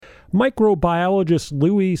Microbiologist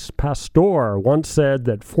Louis Pasteur once said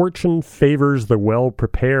that fortune favors the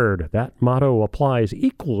well-prepared. That motto applies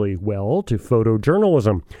equally well to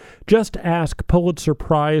photojournalism. Just ask Pulitzer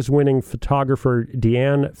Prize-winning photographer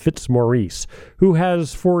Deanne Fitzmaurice, who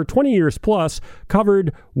has for 20 years plus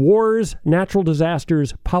covered wars, natural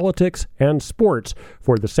disasters, politics, and sports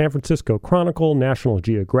for the San Francisco Chronicle, National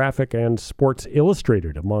Geographic, and Sports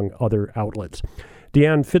Illustrated, among other outlets.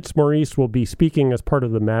 Deanne Fitzmaurice will be speaking as part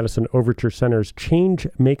of the Madison Overture Center's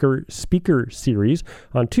Changemaker Speaker Series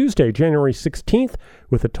on Tuesday, January 16th,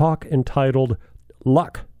 with a talk entitled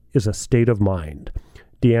Luck is a State of Mind.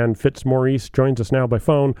 Deanne Fitzmaurice joins us now by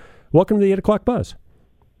phone. Welcome to the 8 o'clock Buzz.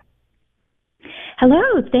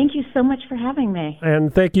 Hello. Thank you so much for having me.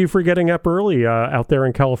 And thank you for getting up early out there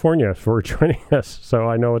in California for joining us. So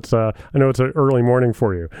I know it's an early morning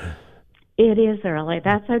for you. It is early.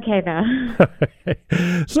 That's okay, though.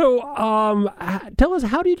 So tell us,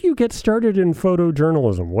 how did you get started in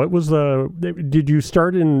photojournalism? Did you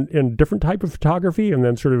start in a different type of photography and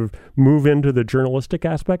then sort of move into the journalistic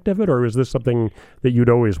aspect of it? Or is this something that you'd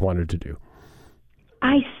always wanted to do?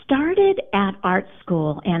 I started at art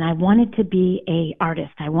school, and I wanted to be an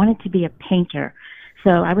artist. I wanted to be a painter. So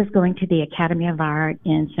I was going to the Academy of Art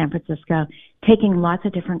in San Francisco, taking lots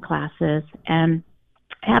of different classes, and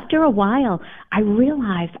after a while, I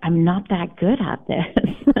realized I'm not that good at this.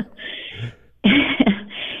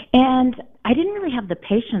 And I didn't really have the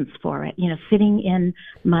patience for it, sitting in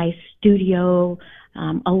my studio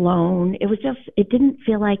alone. It didn't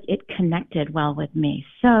feel like it connected well with me.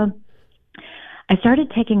 So I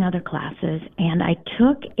started taking other classes, and I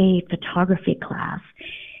took a photography class,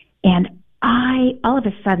 and all of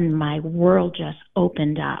a sudden, my world just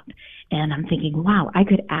opened up. And I'm thinking, wow, I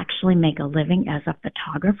could actually make a living as a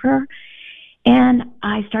photographer. And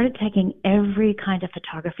I started taking every kind of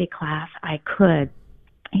photography class I could,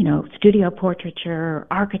 studio portraiture,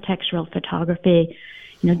 architectural photography,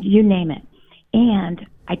 you name it. And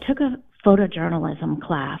I took a photojournalism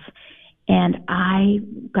class, and I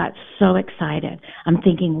got so excited. I'm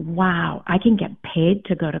thinking, wow, I can get paid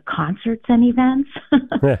to go to concerts and events.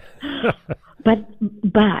 But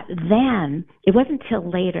then it wasn't until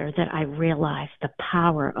later that I realized the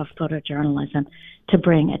power of photojournalism to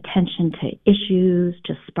bring attention to issues,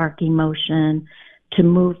 to spark emotion, to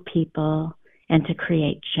move people, and to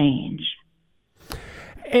create change.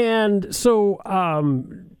 And so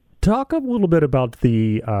talk a little bit about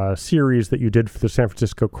the series that you did for the San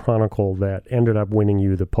Francisco Chronicle that ended up winning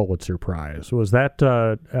you the Pulitzer Prize. Was that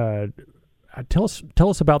tell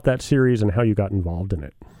us about that series and how you got involved in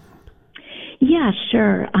it? Yeah,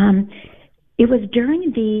 sure. It was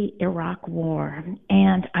during the Iraq War,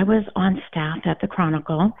 and I was on staff at the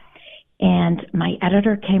Chronicle, and my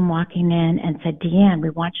editor came walking in and said, Deanne,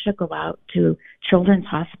 we want you to go out to Children's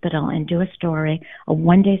Hospital and do a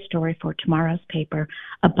one-day story for tomorrow's paper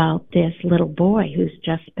about this little boy who's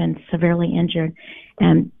just been severely injured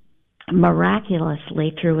and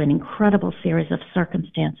miraculously, through an incredible series of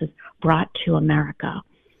circumstances, brought to America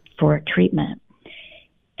for treatment.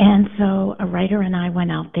 And so a writer and I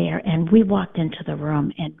went out there, and we walked into the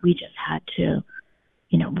room, and we just had to,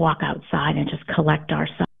 walk outside and just collect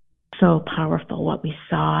ourselves. So powerful what we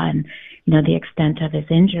saw and, the extent of his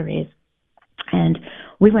injuries. And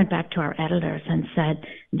we went back to our editors and said,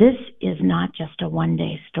 this is not just a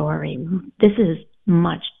one-day story. This is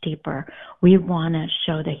much deeper. We want to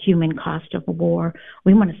show the human cost of war.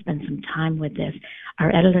 We want to spend some time with this. Our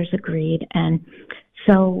editors agreed, and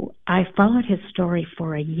so I followed his story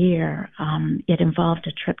for a year. It involved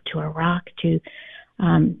a trip to Iraq to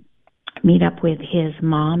meet up with his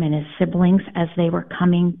mom and his siblings as they were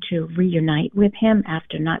coming to reunite with him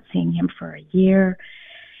after not seeing him for a year.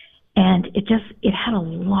 And it had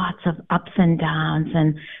lots of ups and downs.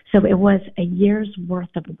 And so it was a year's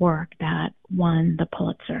worth of work that won the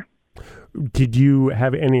Pulitzer. Did you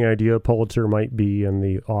have any idea Pulitzer might be in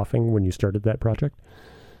the offing when you started that project?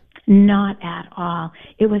 Not at all.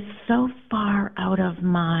 It was so far out of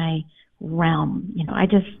my realm. I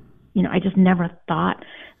just never thought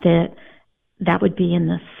that would be in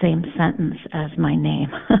the same sentence as my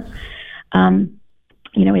name. I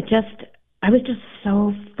was just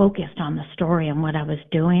so focused on the story and what I was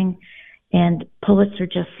doing, and Pulitzer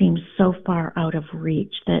just seemed so far out of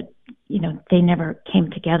reach that, they never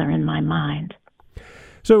came together in my mind.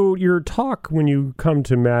 So your talk when you come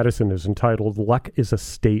to Madison is entitled "Luck is a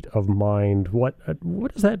State of Mind." What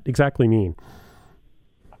does that exactly mean?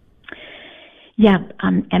 Yeah,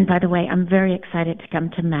 and by the way, I'm very excited to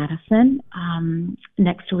come to Madison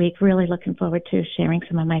next week. Really looking forward to sharing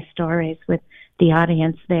some of my stories with the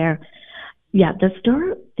audience there. Yeah, the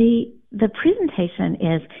the presentation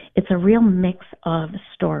it's a real mix of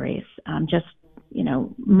stories.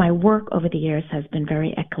 My work over the years has been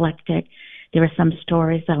very eclectic. There are some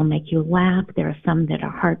stories that'll make you laugh. There are some that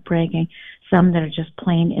are heartbreaking, some that are just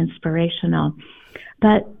plain inspirational.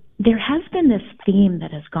 But there has been this theme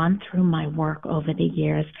that has gone through my work over the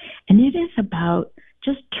years, and it is about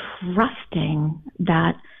just trusting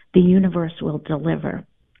that the universe will deliver,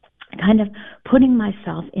 kind of putting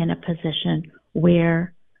myself in a position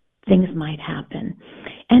where things might happen.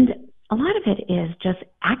 And a lot of it is just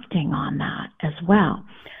acting on that as well.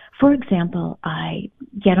 For example, I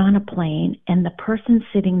get on a plane and the person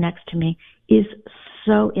sitting next to me is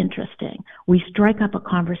so interesting. We strike up a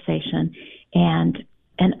conversation and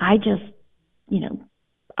I just,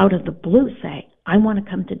 out of the blue say, I want to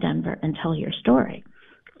come to Denver and tell your story,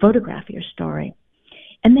 photograph your story.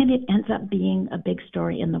 And then it ends up being a big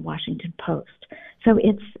story in the Washington Post. So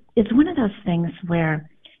it's one of those things where,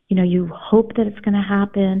 you hope that it's going to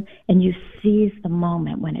happen and you seize the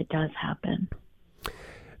moment when it does happen.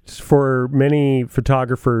 For many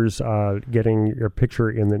photographers, getting your picture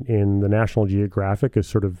in the National Geographic is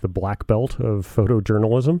sort of the black belt of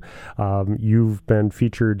photojournalism. You've been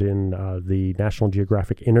featured in the National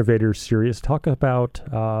Geographic Innovators Series. Talk about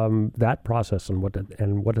that process and what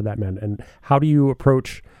did that mean, and how do you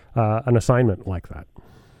approach an assignment like that?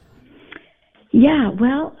 Yeah,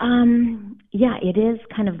 well, it is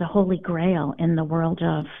kind of the holy grail in the world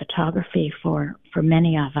of photography for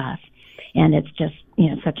many of us. And it's just,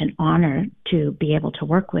 such an honor to be able to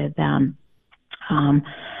work with them.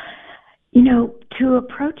 To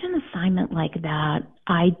approach an assignment like that,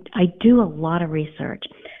 I do a lot of research.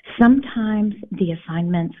 Sometimes the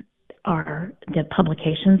assignments are the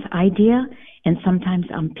publication's idea, and sometimes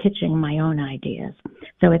I'm pitching my own ideas.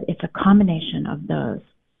 So it's a combination of those.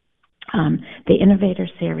 The Innovator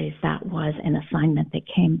Series, that was an assignment that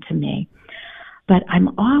came to me. But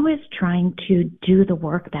I'm always trying to do the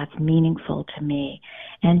work that's meaningful to me.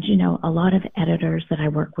 And, a lot of editors that I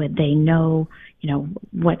work with, they know,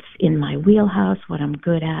 what's in my wheelhouse, what I'm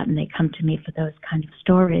good at, and they come to me for those kind of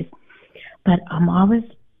stories. But I'm always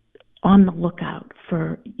on the lookout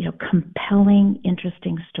for, compelling,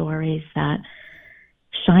 interesting stories that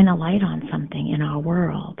shine a light on something in our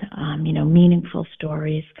world, meaningful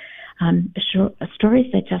stories,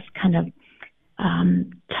 stories that just kind of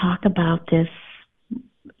talk about this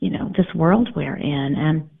world we're in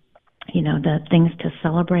and, the things to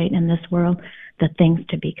celebrate in this world, the things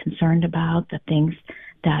to be concerned about, the things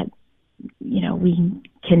that, we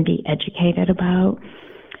can be educated about.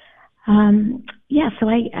 So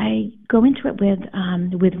I go into it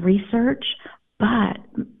with research, but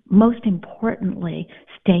most importantly,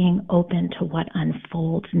 staying open to what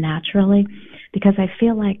unfolds naturally, because I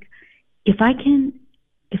feel like if I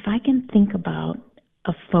can think about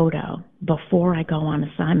a photo before I go on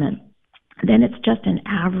assignment, then it's just an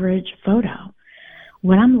average photo.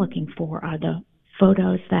 What I'm looking for are the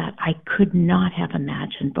photos that I could not have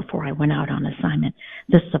imagined before I went out on assignment,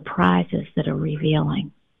 the surprises that are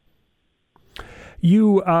revealing.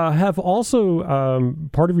 You have also,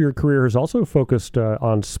 part of your career is also focused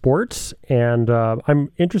on sports, and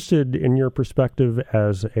I'm interested in your perspective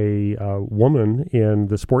as a woman in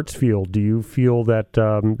the sports field. Do you feel that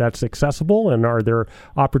that's accessible, and are there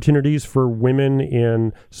opportunities for women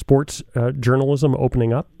in sports journalism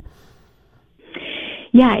opening up?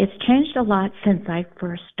 Yeah, it's changed a lot since I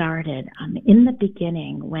first started. In the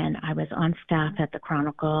beginning, when I was on staff at the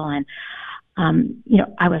Chronicle, and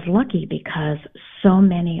I was lucky because so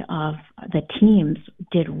many of the teams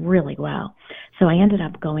did really well. So I ended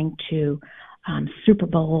up going to Super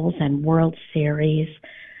Bowls and World Series.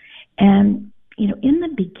 And, in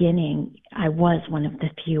the beginning, I was one of the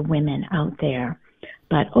few women out there.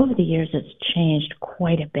 But over the years, it's changed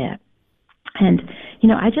quite a bit. And,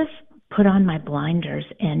 I just put on my blinders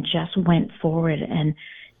and just went forward and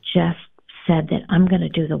just said that I'm going to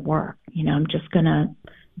do the work. I'm just going to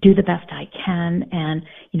do the best I can and,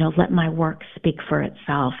 let my work speak for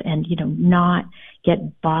itself and, not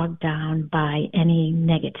get bogged down by any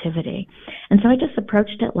negativity. And so I just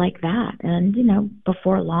approached it like that. And,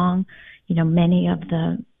 before long, many of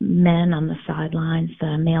the men on the sidelines,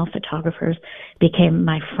 the male photographers, became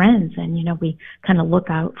my friends. And, we kind of look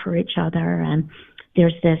out for each other. And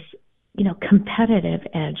there's this, competitive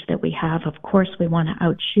edge that we have. Of course, we want to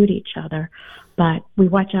outshoot each other, but we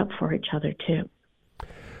watch out for each other too.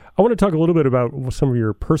 I want to talk a little bit about some of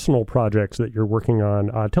your personal projects that you're working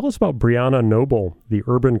on. Tell us about Brianna Noble, the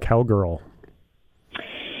urban cowgirl.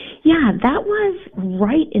 Yeah, that was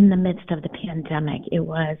right in the midst of the pandemic. It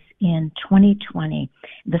was in 2020,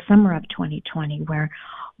 the summer of 2020,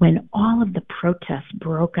 when all of the protests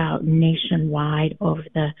broke out nationwide over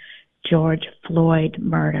the George Floyd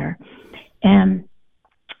murder. And,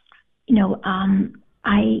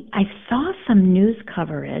 I saw some news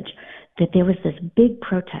coverage that there was this big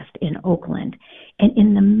protest in Oakland. And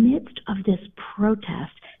in the midst of this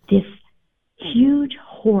protest, this huge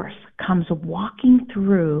horse comes walking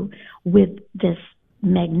through with this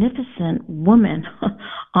magnificent woman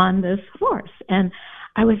on this horse. And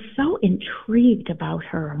I was so intrigued about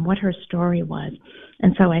her and what her story was.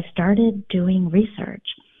 And so I started doing research.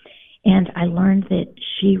 And I learned that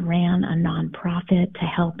she ran a nonprofit to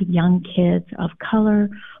help young kids of color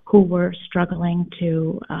who were struggling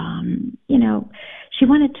to, she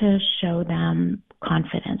wanted to show them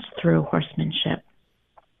confidence through horsemanship.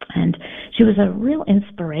 And she was a real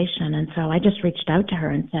inspiration. And so I just reached out to her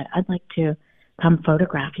and said, I'd like to come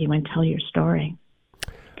photograph you and tell your story.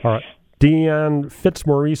 All right. Deanne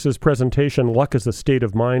Fitzmaurice's presentation, Luck is a State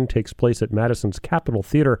of Mind, takes place at Madison's Capitol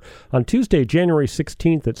Theater on Tuesday, January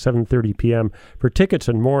 16th at 7:30 p.m. For tickets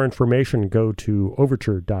and more information, go to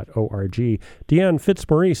overture.org. Deanne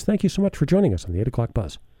Fitzmaurice, thank you so much for joining us on the 8 o'clock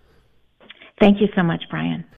Buzz. Thank you so much, Brian.